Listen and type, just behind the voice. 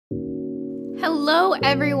Hello,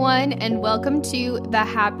 everyone, and welcome to the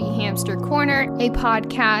Happy Hamster Corner, a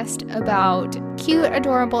podcast about cute,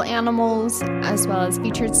 adorable animals, as well as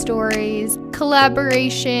featured stories,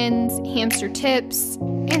 collaborations, hamster tips,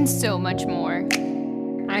 and so much more.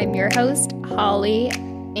 I'm your host, Holly,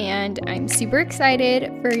 and I'm super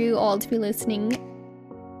excited for you all to be listening.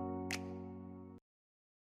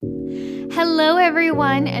 Hello,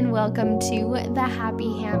 everyone, and welcome to the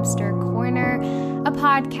Happy Hamster Corner, a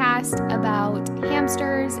podcast about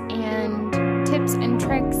hamsters and tips and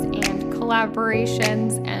tricks and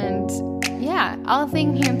collaborations and, all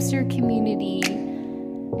thing hamster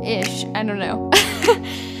community-ish. I don't know.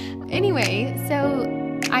 Anyway,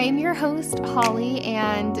 so I am your host, Holly,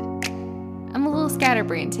 and I'm a little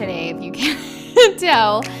scatterbrained today, if you can't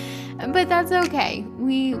tell. But that's okay.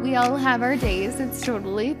 We all have our days. It's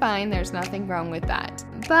totally fine. There's nothing wrong with that.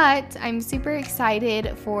 But I'm super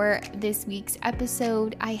excited for this week's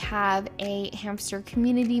episode. I have a hamster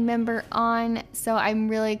community member on, so I'm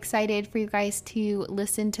really excited for you guys to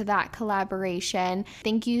listen to that collaboration.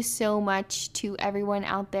 Thank you so much to everyone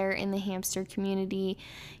out there in the hamster community.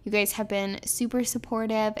 You guys have been super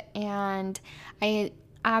supportive, and I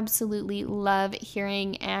absolutely love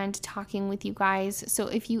hearing and talking with you guys. So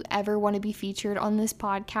if you ever want to be featured on this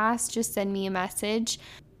podcast, just send me a message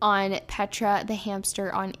on Petra the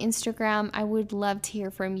Hamster on Instagram. I would love to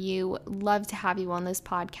hear from you, love to have you on this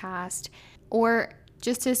podcast, or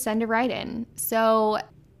just to send a write-in. So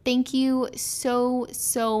thank you so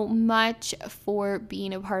much for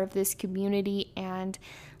being a part of this community and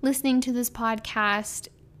listening to this podcast.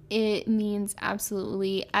 It means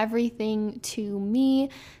absolutely everything to me.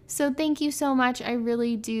 So thank you so much. I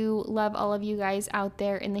really do love all of you guys out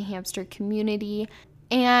there in the hamster community.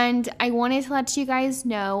 And I wanted to let you guys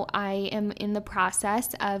know I am in the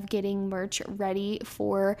process of getting merch ready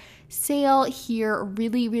for sale here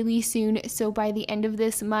really soon. So by the end of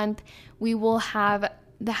this month, we will have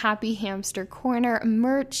the Happy Hamster Corner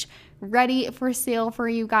merch ready for sale for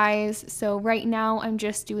you guys. So right now I'm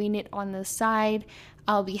just doing it on the side.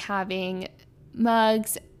 I'll be having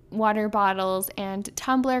mugs, water bottles, and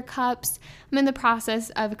tumbler cups. I'm in the process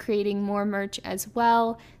of creating more merch as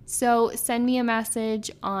well. So send me a message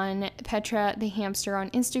on Petra the Hamster on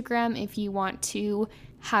Instagram if you want to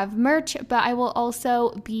have merch, but I will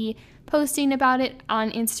also be posting about it on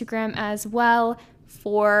Instagram as well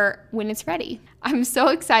for when it's ready. I'm so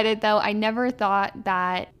excited though. I never thought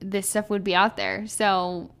that this stuff would be out there.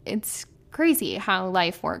 So it's crazy how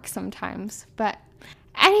life works sometimes. But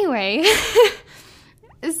anyway,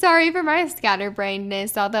 sorry for my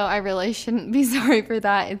scatterbrainedness, although I really shouldn't be sorry for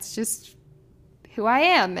that. It's just who I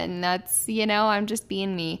am, and that's, I'm just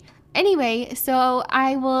being me. Anyway, so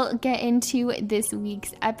I will get into this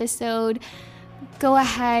week's episode. Go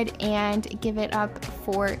ahead and give it up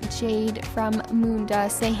for Jade from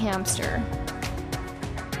Moondust the Hamster.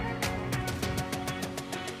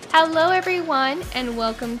 Hello, everyone, and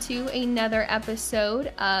welcome to another episode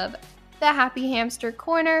of the Happy Hamster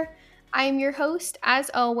Corner. I am your host,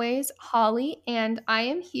 as always, Holly, and I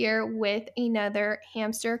am here with another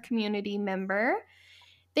hamster community member.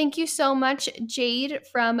 Thank you so much, Jade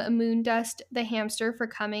from Moondust the Hamster, for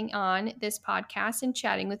coming on this podcast and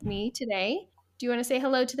chatting with me today. Do you want to say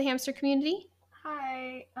hello to the hamster community?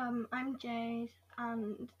 Hi, I'm Jade,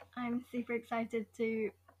 and I'm super excited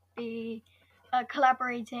to be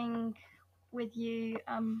collaborating with you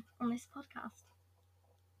on this podcast.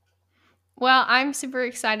 Well, I'm super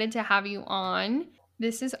excited to have you on.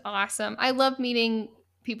 This is awesome. I love meeting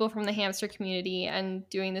people from the hamster community and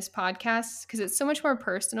doing this podcast because it's so much more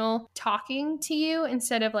personal talking to you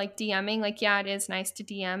instead of like DMing. Like, yeah, it is nice to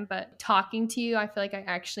DM, but talking to you, I feel like I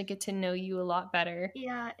actually get to know you a lot better.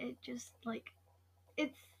 Yeah, it's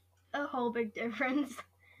a whole big difference.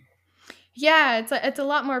 Yeah, it's a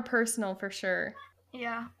lot more personal for sure.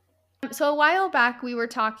 Yeah. So a while back, we were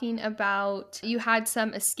talking about you had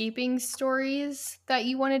some escaping stories that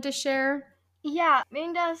you wanted to share. Yeah,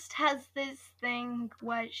 Moondust has this thing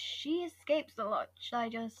where she escapes a lot. Should I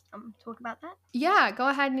just talk about that? Yeah, go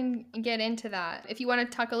ahead and get into that. If you want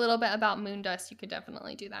to talk a little bit about Moondust, you could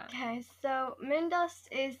definitely do that. Okay, so Moondust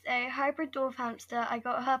is a hybrid dwarf hamster. I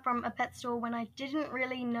got her from a pet store when I didn't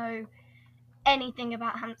really know anything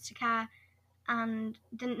about hamster care and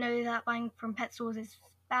didn't know that buying from pet stores is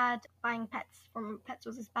bad. Buying pets from pet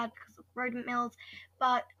stores is bad because of rodent mills.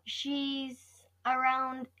 But she's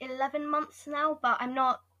around 11 months now, but I'm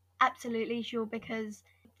not absolutely sure because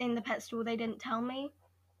in the pet store they didn't tell me.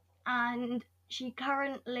 And she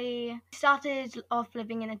currently started off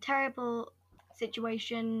living in a terrible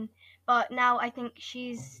situation, but now I think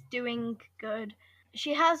she's doing good.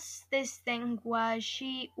 she has this thing where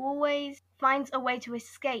she always finds a way to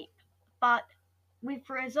escape, but we've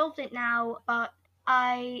resolved it now. But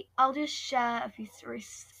I'll just share a few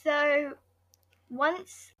stories. So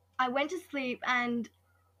once I went to sleep and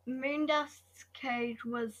Moondust's cage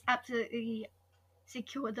was absolutely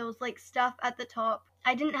secure. There was like stuff at the top.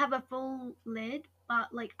 I didn't have a full lid,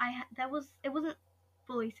 but like it wasn't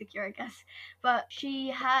fully secure, I guess. But she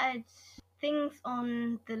had things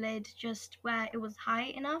on the lid just where it was high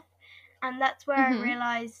enough, and that's where I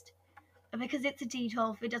realized, because it's a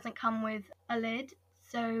detolf, it doesn't come with a lid.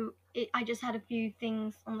 So I just had a few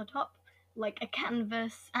things on the top, like a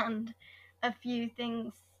canvas and a few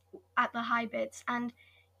things at the high bits, and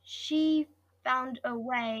she found a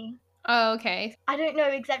way. Oh, okay. I don't know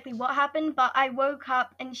exactly what happened, but I woke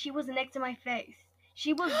up and she was next to my face.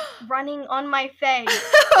 She was running on my face.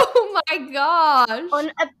 Oh my gosh.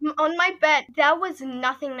 On my bed. There was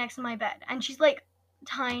nothing next to my bed, and she's like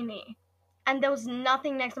tiny, and there was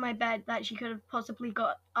nothing next to my bed that she could have possibly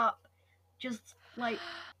got up. Just like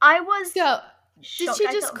I was. So, did shocked. she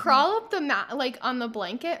just crawl up the mat, like on the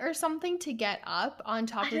blanket or something, to get up on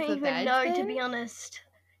top of the bed? I don't even know, then? to be honest.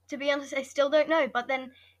 To be honest, I still don't know. But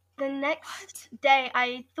then the next day,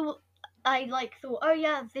 I thought, oh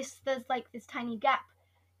yeah, there's like this tiny gap.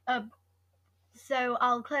 So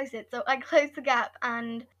I'll close it. So I closed the gap,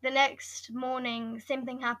 and the next morning, same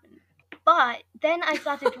thing happened. But then I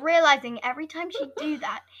started realizing every time she'd do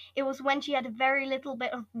that, it was when she had a very little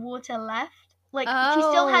bit of water left. Like, she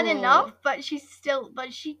still had enough, but she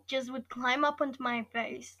just would climb up onto my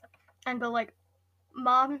face and go like,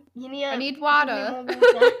 Mom, I need water. Give me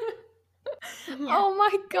more water. Yeah. Oh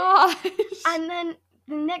my gosh. And then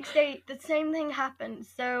the next day, the same thing happened.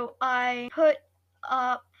 So I put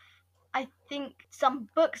up, I think, some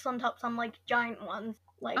books on top, some like giant ones,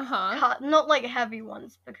 like not like heavy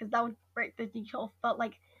ones because that would break the detolf, but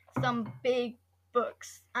like some big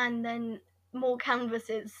books, and then more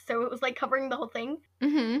canvases, so it was like covering the whole thing.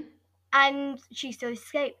 And she still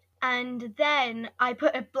escaped. And then I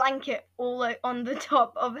put a blanket all on the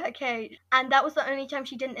top of her cage, and that was the only time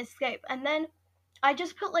she didn't escape. And then I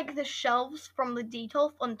just put like the shelves from the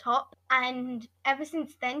detolf on top, and ever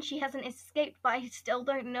since then she hasn't escaped, but I still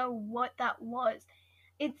don't know what that was.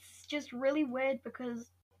 It's just really weird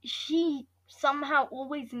because she somehow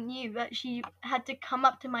always knew that she had to come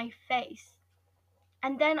up to my face.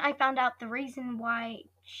 And then I found out the reason why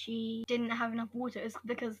she didn't have enough water is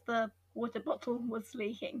because the water bottle was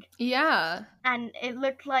leaking. Yeah. And it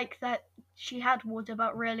looked like that she had water,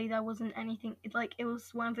 but really there wasn't anything. It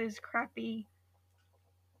was one of those crappy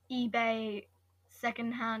eBay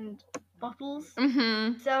secondhand bottles.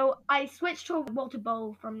 So I switched to a water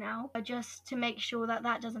bowl from now, just to make sure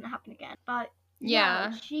that doesn't happen again. But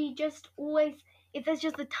yeah, she just always, if there's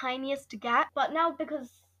just the tiniest gap, but now because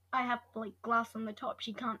I have like glass on the top,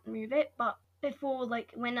 she can't move it. But before,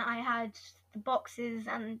 like when I had the boxes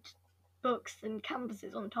and books and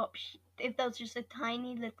canvases on top, if there was just a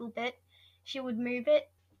tiny little bit, she would move it.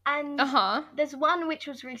 And there's one which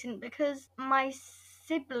was recent because my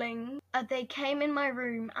siblings, they came in my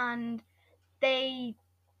room, and they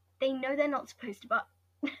know they're not supposed to, but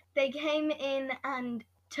they came in and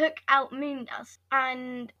took out Moondust,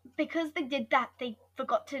 and because they did that, they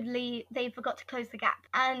forgot to close the gap,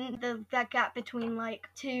 and that gap between like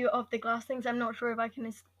two of the glass things, I'm not sure if I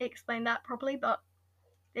can explain that properly, but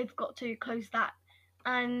they've got to close that.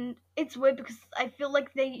 And it's weird because I feel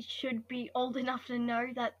like they should be old enough to know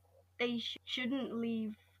that they shouldn't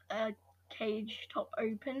leave a cage top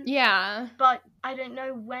open. Yeah. But I don't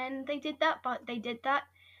know when they did that, but they did that.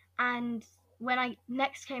 And when I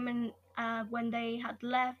next came in, when they had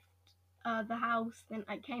left the house, then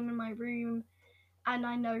I came in my room, and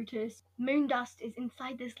I noticed Moondust is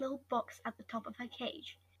inside this little box at the top of her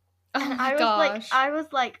cage. Oh and my gosh. I was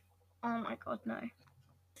like, oh my god, no.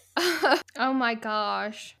 Oh my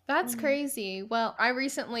gosh, that's crazy. Well, I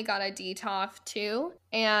recently got a detolf too,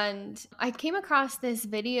 and I came across this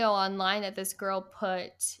video online that this girl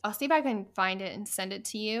put. I'll see if I can find it and send it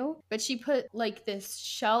to you. But she put like this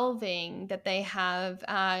shelving that they have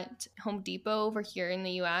at Home Depot over here in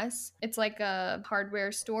the US. It's like a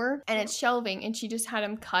hardware store, and it's shelving, and she just had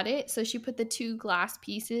them cut it. So she put the two glass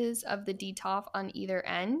pieces of the detolf on either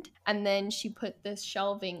end, and then she put this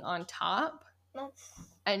shelving on top.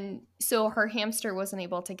 And so her hamster wasn't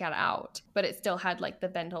able to get out, but it still had like the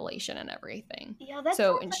ventilation and everything. Yeah, that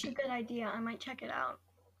sounds like a good idea. I might check it out.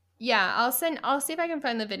 Yeah, I'll see if I can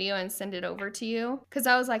find the video and send it over to you, because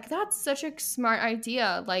I was like, that's such a smart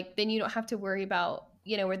idea. Like, then you don't have to worry about,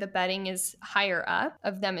 where the bedding is higher up,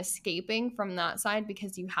 of them escaping from that side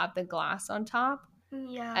because you have the glass on top.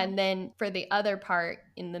 Yeah. And then for the other part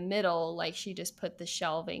in the middle, like she just put the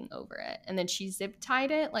shelving over it. And then she zip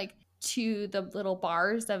tied it like to the little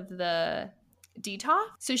bars of the detox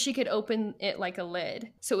so she could open it like a lid.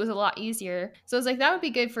 So it was a lot easier. So I was like, that would be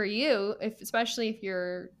good for you, especially if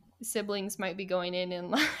your siblings might be going in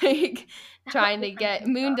and like trying to get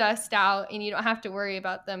moon dust out and you don't have to worry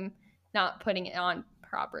about them not putting it on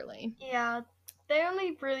properly. Yeah, they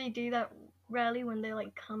only really do that rarely when they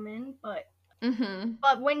like come in, but Mm-hmm.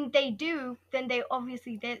 but when they do, then they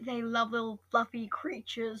obviously they love little fluffy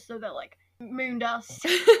creatures, so they're like moon dust.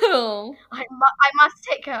 I must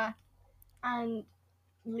take her and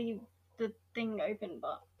leave the thing open.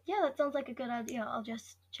 But yeah, that sounds like a good idea.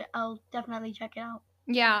 I'll definitely check it out.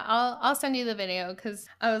 Yeah, I'll send you the video because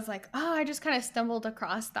I was like, oh, I just kind of stumbled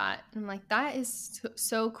across that. And I'm like, that is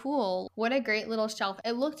so cool. What a great little shelf.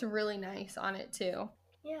 It looked really nice on it too.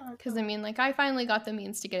 Yeah, Because I mean, like, I finally got the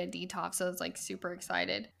means to get a detox, so I was like super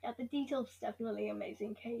excited. yeah, the details definitely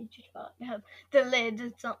amazing cage, but the lid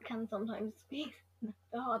can sometimes be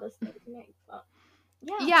the hardest thing to make. But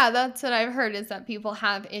Yeah, that's what I've heard is that people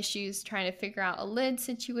have issues trying to figure out a lid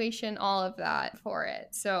situation, all of that for it.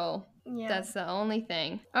 So yeah, that's the only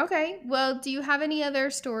thing. Okay, well, do you have any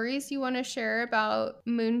other stories you want to share about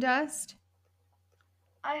moon dust?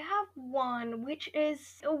 I have one which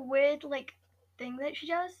is a weird like thing that she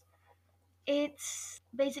does. It's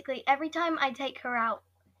basically every time I take her out,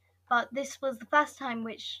 but this was the first time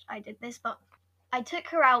which I did this, but I took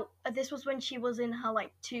her out. This was when she was in her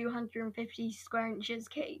like 250 square inches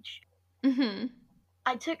cage. Mm-hmm.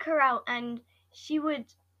 I took her out, and she would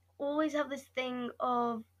always have this thing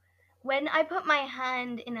of when I put my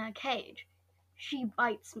hand in her cage, she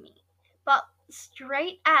bites me. But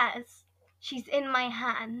straight as she's in my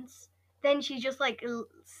hands, then she just like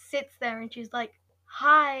sits there and she's like,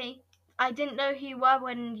 "Hi, I didn't know who you were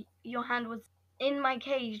when your hand was in my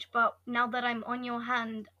cage, but now that I'm on your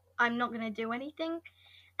hand, I'm not gonna do anything."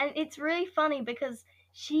 And it's really funny because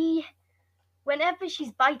whenever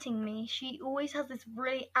she's biting me, she always has this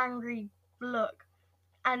really angry look.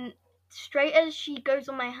 And straight as she goes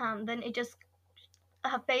on my hand, then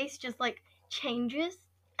her face just like changes,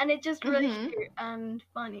 and it's just really Mm-hmm. cute and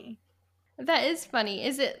funny. That is funny.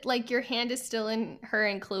 Is it like your hand is still in her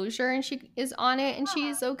enclosure and she is on it and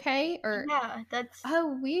she's okay? Or Yeah,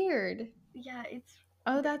 oh, weird. it's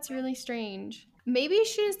Oh, really that's really strange. Maybe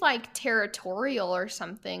she's like territorial or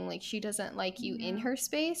something. Like she doesn't like you in yeah. her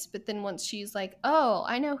space, but then once she's like, "Oh,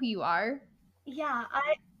 I know who you are," Yeah,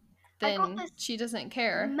 I got then this she doesn't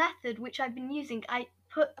care. method which I've been using. I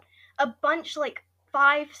put a bunch like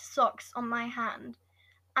 5 socks on my hand,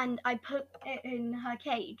 and I put it in her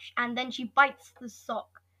cage, and then she bites the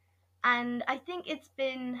sock. And I think it's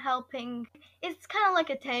been helping. It's kind of like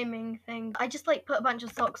a taming thing. I just like put a bunch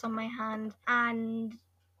of socks on my hand, and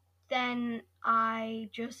then I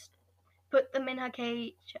just put them in her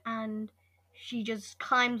cage, and she just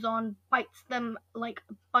climbs on, bites them like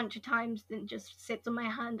a bunch of times, then just sits on my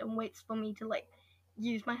hand and waits for me to like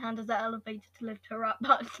use my hand as an elevator to lift her up.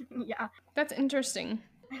 But yeah, That's interesting.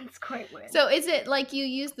 it's quite weird. So is it like you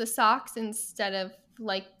use the socks instead of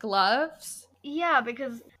like gloves? Yeah,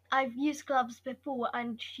 because I've used gloves before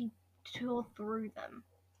and she tore through them.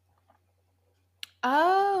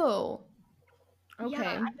 Oh, Yeah, okay.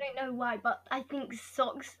 I don't know why, but I think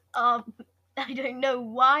socks are. I don't know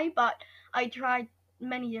why, but I tried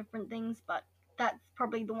many different things, but that's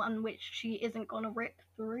probably the one which she isn't gonna rip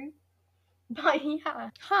through. But yeah,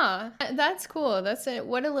 Huh. That's cool. That's it.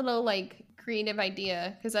 What a little like creative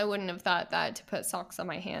idea because I wouldn't have thought that to put socks on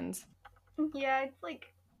my hands. yeah, it's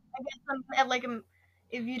like I guess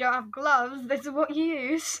if you don't have gloves, this is what you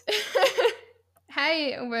use.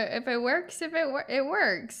 Hey, if it works, it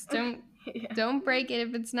works. Yeah. Don't break it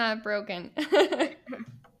if it's not broken.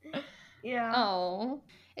 Yeah. Oh,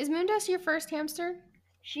 is Moondust your first hamster?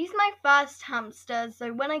 She's my first hamster,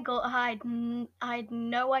 so when I got her, I had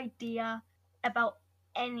no idea about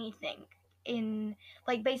anything. In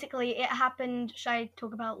like basically, it happened. Should I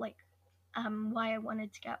talk about like why I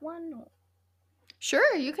wanted to get one? Or?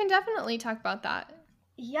 Sure, you can definitely talk about that.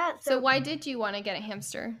 Yeah, So so why did you want to get a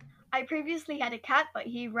hamster? I previously had a cat, but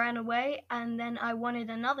he ran away, and then I wanted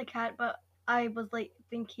another cat, but I was like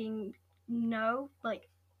thinking, no, like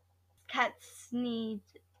cats need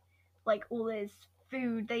like all this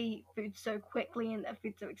food. They eat food so quickly, and their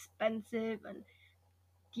food's so expensive, and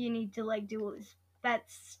you need to like do all this vet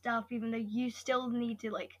stuff, even though you still need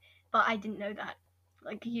to like. But I didn't know that.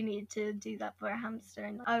 Like you need to do that for a hamster,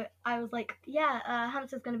 and I was like, yeah, a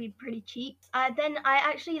hamster's gonna be pretty cheap. Then I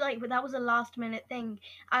actually like, that was a last minute thing.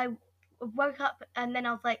 I woke up and then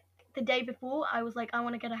I was like, the day before, I was like, I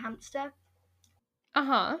want to get a hamster.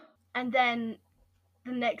 Uh-huh. And then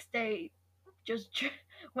the next day, just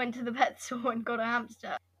went to the pet store and got a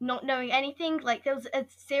hamster, not knowing anything. Like, there was a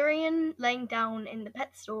Syrian laying down in the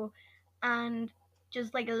pet store, and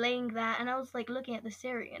just like laying there, and I was like looking at the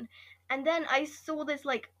Syrian, and then I saw this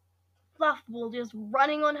like fluff ball just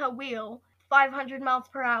running on her wheel, 500 miles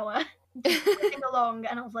per hour, just whipping along,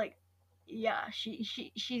 and I was like, yeah,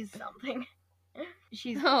 she's something.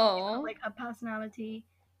 She's definitely got Oh. like a personality.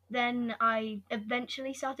 Then I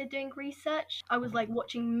eventually started doing research. I was like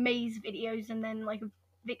watching maze videos, and then like a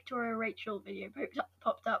Victoria Rachel video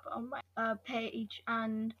popped up on my page,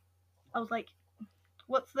 and I was like,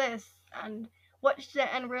 what's this? And watched it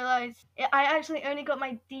and realized I actually only got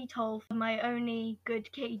my detail for my only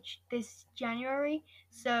good cage this January.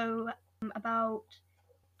 So about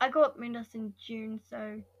I got Moondust in June,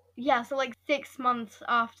 so yeah, so like 6 months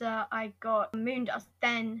after I got Moondust,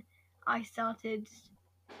 then I started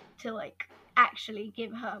to like actually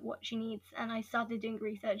give her what she needs, and I started doing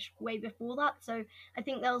research way before that. So I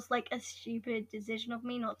think that was like a stupid decision of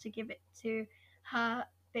me not to give it to her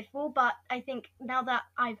before, but I think now that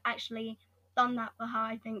I've actually done that for her,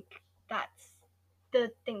 I think that's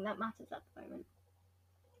the thing that matters at the moment.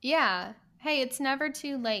 Yeah. Hey, it's never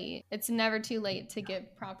too late. It's never too late to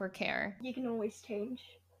get proper care. You can always change.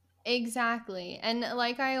 Exactly. And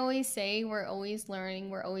like I always say, we're always learning,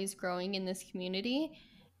 we're always growing in this community.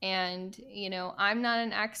 And, I'm not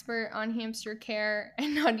an expert on hamster care,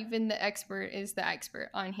 and not even the expert is the expert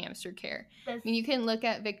on hamster care. I There's mean, you can look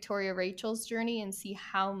at Victoria Rachel's journey and see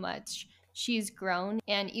how much she's grown.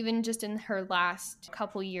 And even just in her last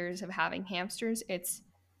couple years of having hamsters, it's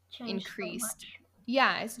changed so increased. much.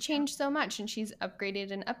 Yeah, it's changed so much, and she's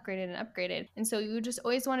upgraded and upgraded and upgraded. And so you just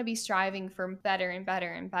always want to be striving for better and better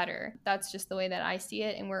and better. That's just the way that I see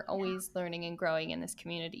it. And we're always learning and growing in this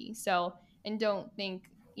community. So, and don't think,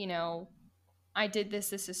 I did this.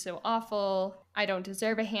 This is so awful. I don't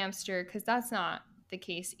deserve a hamster, because that's not the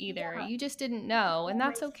case either. Yeah, You just didn't know, and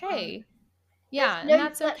that's always learn. okay. There's Yeah, and no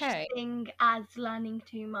that's such okay. thing as learning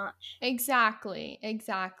too much. Exactly,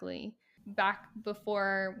 exactly. Back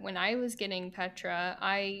before when I was getting Petra,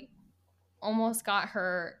 I almost got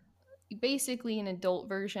her basically an adult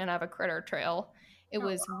version of a critter trail. It Oh,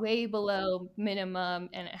 was way below minimum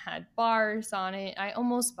and it had bars on it. I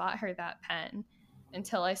almost bought her that pen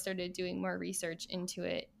until I started doing more research into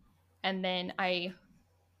it. And then I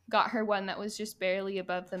got her one that was just barely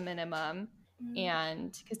above the minimum, mm,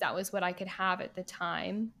 and because that was what I could have at the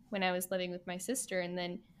time when I was living with my sister. And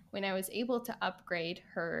then when I was able to upgrade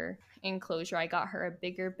her enclosure, I got her a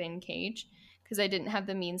bigger bin cage because I didn't have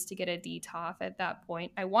the means to get a DTOF at that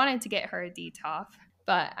point. I wanted to get her a DTOF,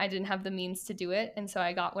 but I didn't have the means to do it, and so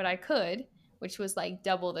I got what I could, which was like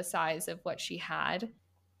double the size of what she had.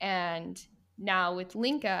 And now with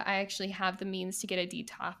Linka, I actually have the means to get a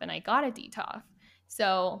DTOF, and I got a DTOF.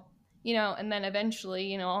 So, and then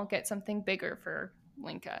eventually, I'll get something bigger for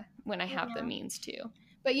Linka when I have the yeah. means to.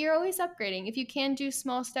 But you're always upgrading. If you can do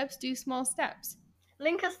small steps, do small steps.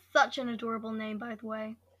 Linka's such an adorable name, by the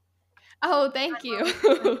way. Oh, I thank you. love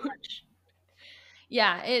it so much.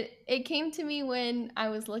 Yeah, it came to me when I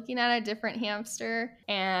was looking at a different hamster,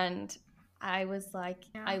 and I was like,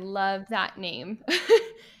 Yeah. I love that name.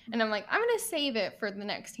 And I'm like, I'm going to save it for the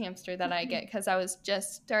next hamster that I get, because I was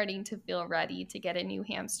just starting to feel ready to get a new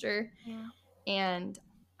hamster. Yeah. And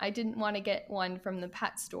I didn't want to get one from the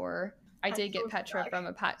pet store. I Pet did get stores Petra suck. from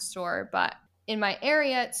a pet store, but in my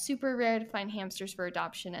area, it's super rare to find hamsters for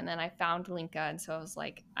adoption. And then I found Linka, and so I was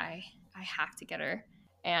like, I have to get her.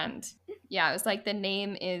 And yeah, it was like the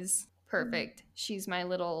name is perfect. She's my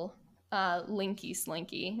little Linky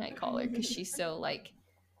Slinky, I call her, because she's so like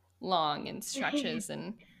long and stretches.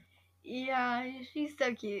 And Yeah, she's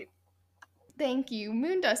so cute. thank you.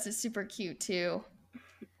 Moondust is super cute too.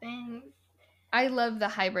 Thanks. I love the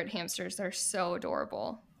hybrid hamsters. They're so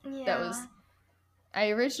adorable. That Yeah. was I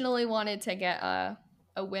originally wanted to get a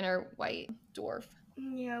winter white dwarf.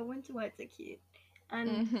 Yeah, winter whites are cute.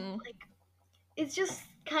 And Mm-hmm. like it's just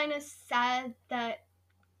kind of sad that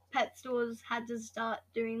pet stores had to start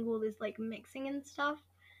doing all this like mixing and stuff,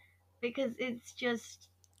 because it's just,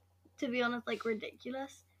 to be honest, like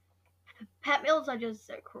ridiculous. Pet meals are just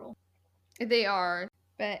so cruel. They are,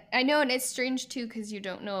 but I know, and it's strange too because you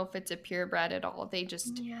don't know if it's a purebred at all. They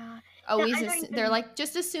just Yeah. Yeah, always I don't they're even. like,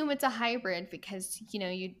 just assume it's a hybrid, because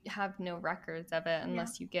you have no records of it Yeah.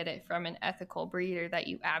 unless you get it from an ethical breeder that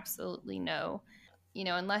you absolutely know.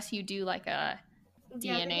 Unless you do like a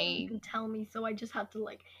Yeah, they didn't DNA. even tell me, so I just had to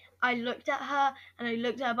like. I looked at her and I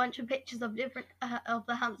looked at a bunch of pictures of different of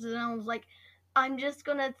the hamsters, and I was like, I'm just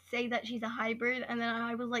gonna say that she's a hybrid. And then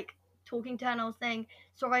I was like talking to her and I was saying,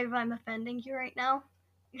 sorry if I'm offending you right now.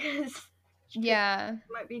 Because she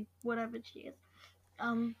might be whatever she is.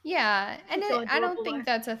 Yeah, and so I don't adorable. think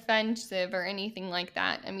that's offensive or anything like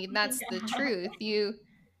that. I mean, that's the truth. You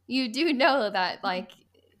do know that like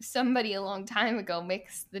somebody a long time ago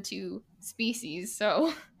mixed the two species,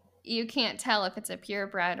 so you can't tell if it's a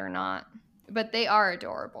purebred or not. But they are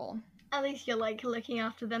adorable. At least you're like looking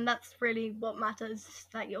after them. That's really what matters.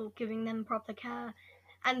 That you're giving them proper care,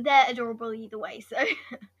 and they're adorable either way. So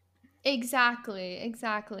exactly,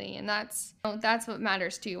 and that's what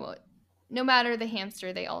matters too. No matter the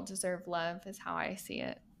hamster, they all deserve love, is how I see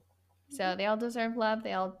it. So they all deserve love.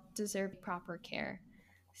 They all deserve proper care.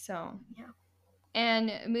 So yeah. And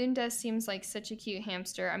Moondust seems like such a cute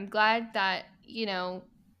hamster. I'm glad that,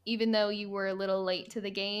 even though you were a little late to the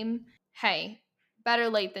game, hey, better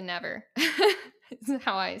late than never. Is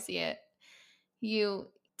how I see it. You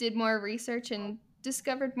did more research and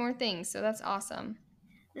discovered more things, so that's awesome.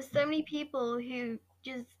 There's so many people who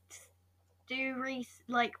just do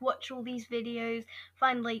watch all these videos,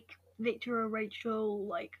 find like Victor or Rachel,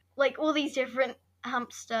 like all these different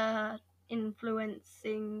hamster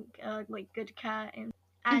influencing like good care, and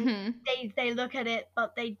they look at it,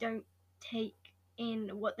 but they don't take in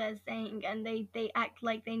what they're saying, and they act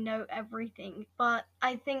like they know everything. But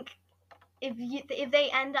I think if they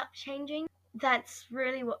end up changing, that's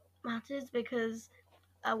really what matters, because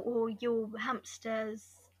or your hamsters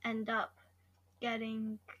end up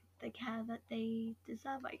getting the care that they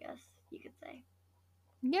deserve, I guess you could say.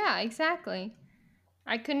 Yeah, exactly.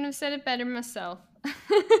 I couldn't have said it better myself.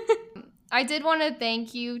 I did want to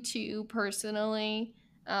thank you too personally.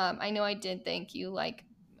 I know I did thank you like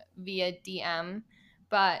via DM,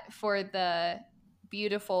 but for the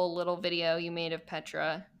beautiful little video you made of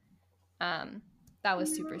Petra, that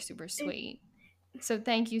was super, super sweet. So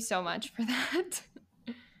thank you so much for that.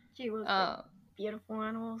 She was a beautiful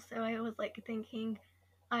animal, so I was like thinking,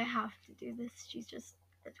 I have to do this. She's just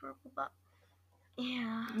adorable, but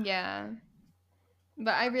yeah. Yeah.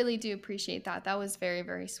 But I really do appreciate that. That was very,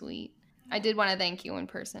 very sweet. I did want to thank you in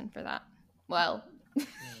person for that. Well,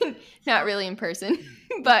 not really in person,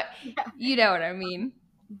 but you know what I mean.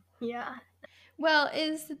 Yeah. Well,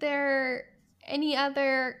 is there any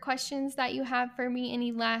other questions that you have for me?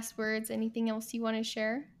 Any last words? Anything else you want to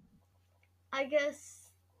share? I guess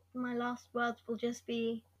my last words will just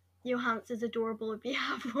be, your hamster's adorable if you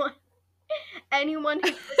have one. Anyone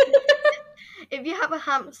who's listening to this, if you have a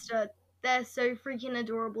hamster, they're so freaking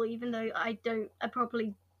adorable, even though I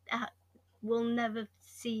probably will never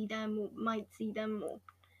see them or might see them, or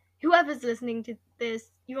whoever's listening to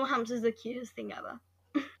this, your hamster's the cutest thing ever.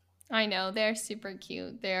 I know, they're super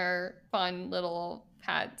cute. They're fun little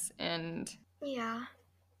pets, and yeah,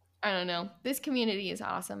 I don't know. This community is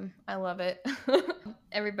awesome. I love it.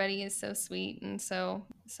 Everybody is so sweet and so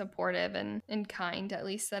supportive and kind, at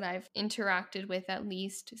least that I've interacted with at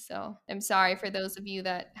least. So I'm sorry for those of you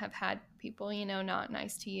that have had people, not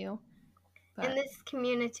nice to you. But in this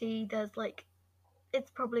community, there's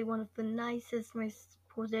it's probably one of the nicest, most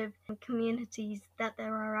supportive communities that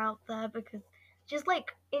there are out there, because just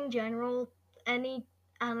in general, any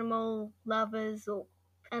animal lovers or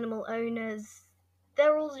animal owners,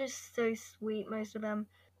 they're all just so sweet, most of them.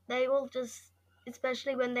 They all just,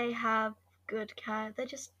 especially when they have good care, they're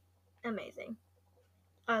just amazing.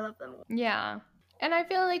 I love them all. Yeah. And I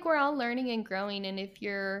feel like we're all learning and growing. And if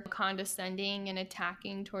you're condescending and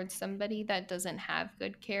attacking towards somebody that doesn't have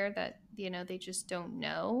good care, that, they just don't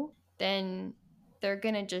know, then they're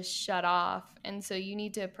going to just shut off. And so you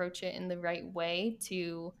need to approach it in the right way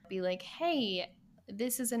to be like, hey,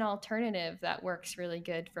 this is an alternative that works really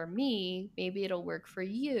good for me. Maybe it'll work for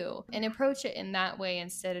you. And approach it in that way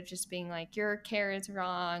instead of just being like, your care is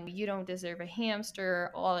wrong, you don't deserve a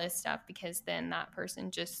hamster, all this stuff, because then that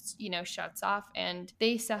person just, shuts off and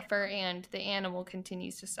they suffer and the animal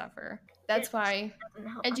continues to suffer. That's why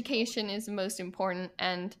education is most important,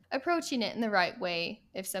 and approaching it in the right way.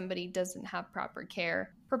 If somebody doesn't have proper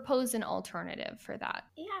care, propose an alternative for that.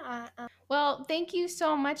 Yeah. Well, thank you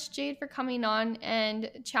so much, Jade, for coming on and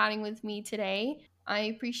chatting with me today. I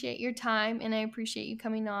appreciate your time, and I appreciate you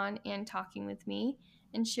coming on and talking with me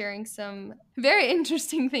and sharing some very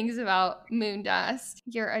interesting things about Moondust,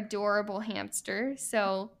 your adorable hamster.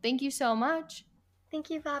 So thank you so much. Thank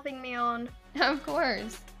you for having me on. Of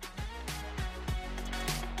course.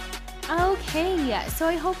 Okay, so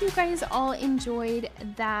I hope you guys all enjoyed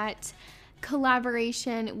that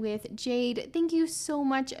collaboration with Jade. Thank you so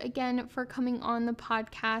much again for coming on the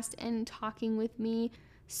podcast and talking with me.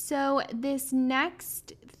 So this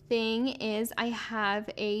next thing is I have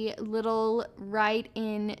a little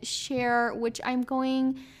write-in share, which I'm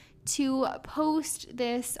going to post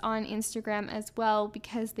this on Instagram as well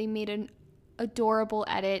because they made an adorable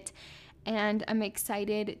edit, and I'm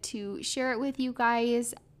excited to share it with you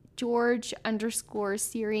guys.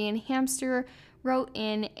 George_Syrian Hamster wrote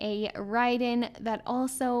in a write-in that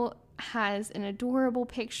also has an adorable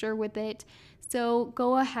picture with it. So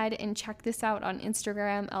go ahead and check this out on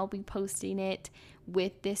Instagram. I'll be posting it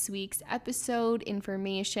with this week's episode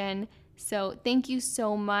information. So thank you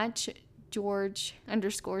so much,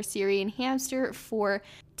 George_Syrian Hamster, for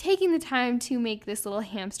taking the time to make this little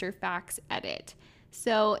hamster facts edit.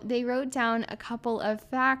 So they wrote down a couple of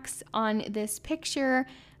facts on this picture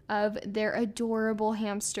of their adorable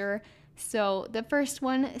hamster. So the first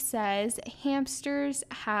one says hamsters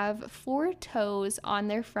have 4 toes on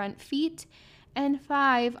their front feet and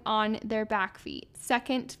 5 on their back feet.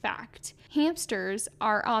 Second fact, hamsters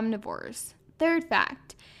are omnivores. Third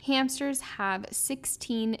fact, hamsters have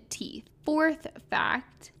 16 teeth. Fourth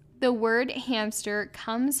fact, the word hamster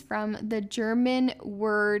comes from the German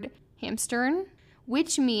word hamstern,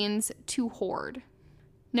 which means to hoard.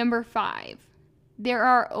 Number 5, there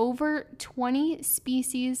are over 20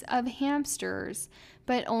 species of hamsters,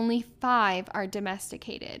 but only 5 are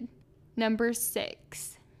domesticated. Number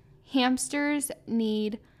 6, hamsters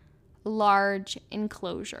need large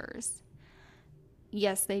enclosures.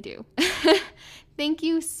 Yes, they do. Thank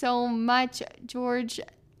you so much,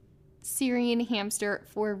 George_Syrian Hamster,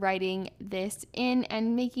 for writing this in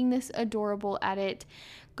and making this adorable edit.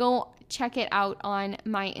 Go check it out on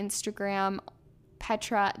my Instagram,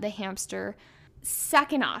 Petra the Hamster.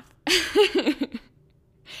 Second off,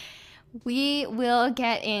 we will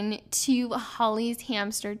get into Holly's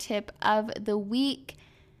hamster tip of the week.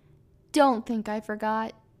 Don't think I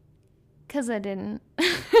forgot, because I didn't.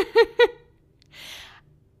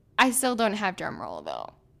 I still don't have drum roll, though.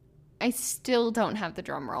 I still don't have the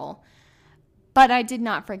drum roll. But I did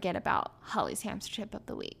not forget about Holly's hamster tip of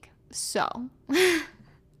the week. So,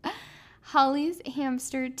 Holly's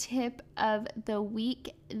hamster tip of the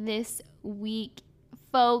week this week,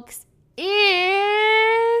 folks,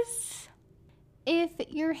 is if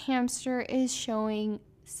your hamster is showing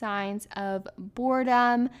signs of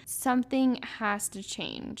boredom, something has to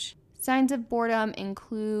change. Signs of boredom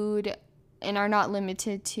include and are not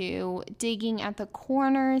limited to digging at the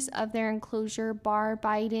corners of their enclosure, bar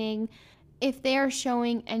biting. If they are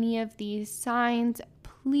showing any of these signs,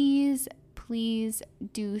 please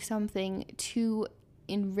do something to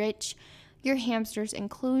enrich your hamster's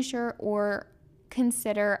enclosure or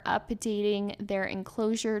consider updating their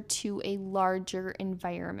enclosure to a larger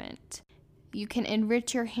environment. You can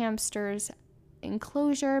enrich your hamster's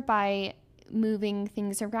enclosure by moving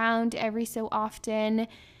things around every so often.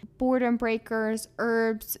 Boredom breakers,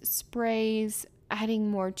 herbs, sprays,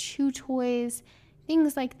 adding more chew toys,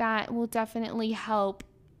 things like that will definitely help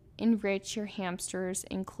enrich your hamster's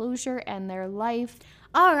enclosure and their life.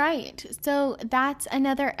 All right, so that's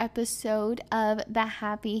another episode of the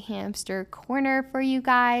Happy Hamster Corner for you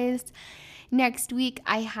guys. Next week,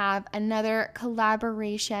 I have another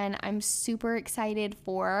collaboration I'm super excited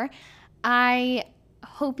for. I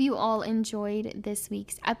hope you all enjoyed this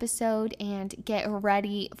week's episode and get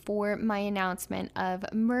ready for my announcement of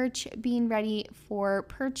merch being ready for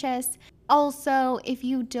purchase. Also, if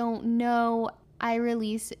you don't know, I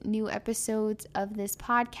release new episodes of this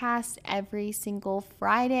podcast every single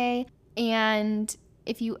Friday. And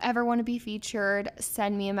if you ever want to be featured,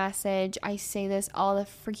 send me a message. I say this all the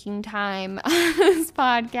freaking time on this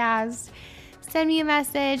podcast. Send me a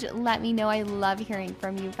message. Let me know. I love hearing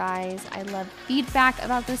from you guys. I love feedback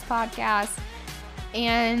about this podcast.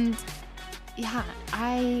 And yeah,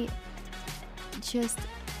 I just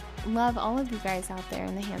love all of you guys out there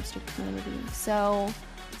in the hamster community. So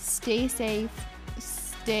stay safe,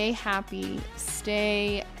 stay happy,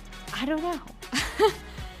 I don't know.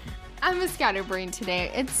 I'm a scatterbrain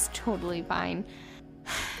today. It's totally fine.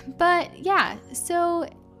 But yeah, so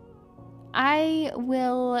I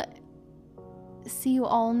will see you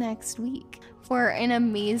all next week for an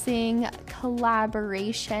amazing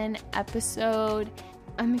collaboration episode.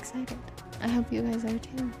 I'm excited. I hope you guys are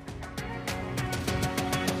too.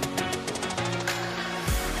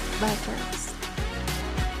 Bye, folks.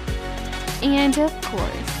 And of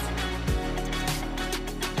course,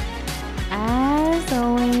 as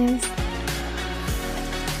always,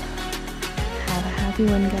 have a happy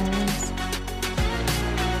one, guys.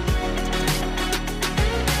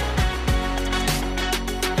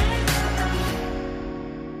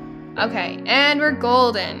 Okay, and we're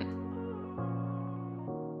golden.